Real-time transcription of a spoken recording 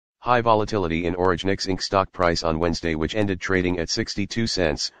High volatility in Oragenics Inc. stock price on Wednesday, which ended trading at 62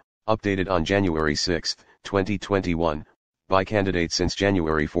 cents, updated on January 6, 2021, by candidate since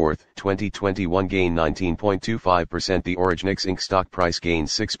January 4, 2021 gained 19.25%. The Oragenics Inc. stock price gained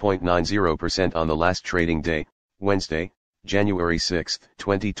 6.90% on the last trading day, Wednesday, January 6,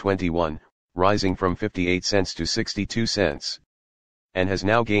 2021, rising from 58 cents to 62 cents. And has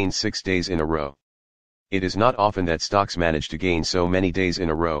now gained 6 days in a row. It is not often that stocks manage to gain so many days in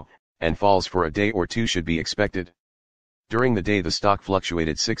a row, and falls for a day or two should be expected. During the day the stock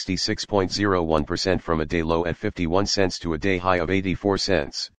fluctuated 66.01% from a day low at 51 cents to a day high of 84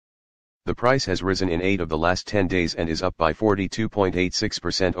 cents. The price has risen in 8 of the last 10 days and is up by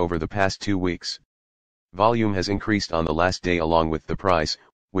 42.86% over the past 2 weeks. Volume has increased on the last day along with the price,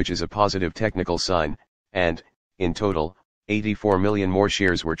 which is a positive technical sign, and, in total, 84 million more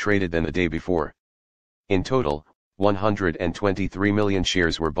shares were traded than the day before. In total, 123 million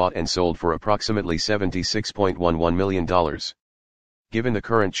shares were bought and sold for approximately $76.11 million. Given the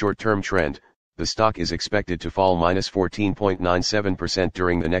current short-term trend, the stock is expected to fall -14.97%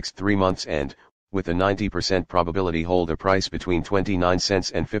 during the next 3 months and, with a 90% probability, hold a price between 29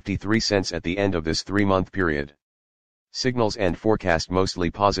 cents and 53 cents at the end of this 3-month period. Signals and forecast.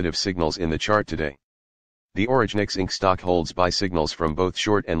 Mostly positive signals in the chart today. The Oragenics Inc. stock holds buy signals from both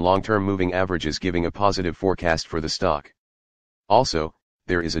short and long-term moving averages, giving a positive forecast for the stock. Also,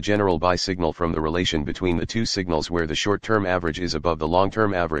 there is a general buy signal from the relation between the two signals where the short-term average is above the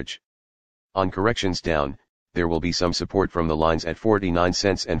long-term average. On corrections down, there will be some support from the lines at 49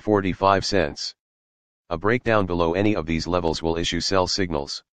 cents and 45 cents. A breakdown below any of these levels will issue sell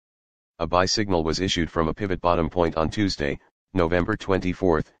signals. A buy signal was issued from a pivot bottom point on Tuesday, November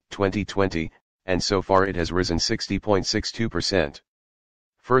 24, 2020, and so far it has risen 60.62%.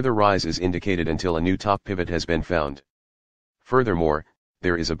 Further rise is indicated until a new top pivot has been found. Furthermore,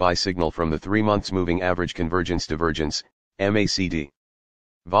 there is a buy signal from the 3 months moving average convergence divergence, MACD.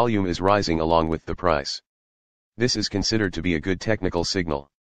 Volume is rising along with the price. This is considered to be a good technical signal.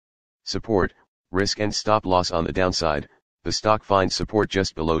 Support, risk and stop loss. On the downside, the stock finds support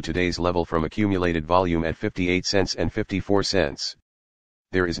just below today's level from accumulated volume at 58 cents and 54 cents.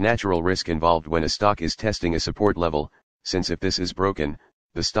 There is natural risk involved when a stock is testing a support level, since if this is broken,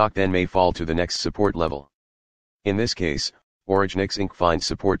 the stock then may fall to the next support level. In this case, Oragenics Inc. finds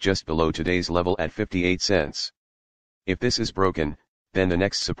support just below today's level at 58 cents. If this is broken, then the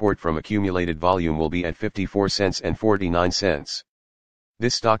next support from accumulated volume will be at 54 cents and 49 cents.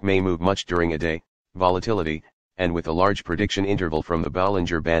 This stock may move much during a day, volatility, and with a large prediction interval from the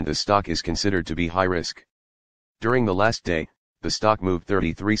Bollinger Band, the stock is considered to be high risk. During the last day, the stock moved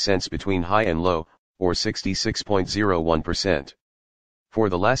 33 cents between high and low, or 66.01%. For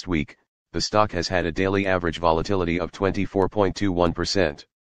the last week, the stock has had a daily average volatility of 24.21%.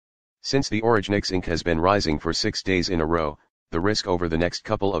 Since the Oragenics Inc. has been rising for 6 days in a row, the risk over the next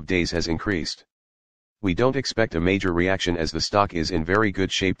couple of days has increased. We don't expect a major reaction as the stock is in very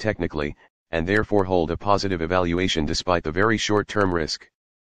good shape technically, and therefore hold a positive evaluation despite the very short-term risk.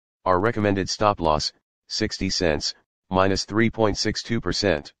 Our recommended stop loss, 60 cents, minus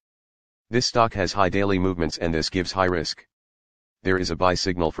 3.62%. This stock has high daily movements and this gives high risk. There is a buy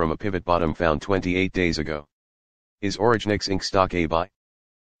signal from a pivot bottom found 28 days ago. Is Oragenics Inc. stock a buy?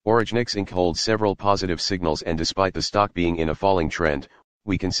 Oragenics Inc. holds several positive signals, and despite the stock being in a falling trend,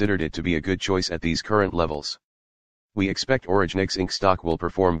 we considered it to be a good choice at these current levels. We expect Oragenics Inc. stock will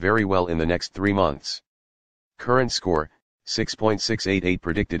perform very well in the next 3 months. Current score, 6.688.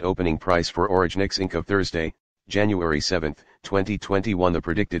 Predicted opening price for Oragenics Inc. of Thursday, January 7, 2021. The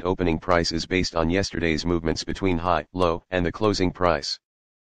predicted opening price is based on yesterday's movements between high, low, and the closing price.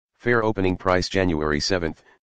 Fair opening price January 7,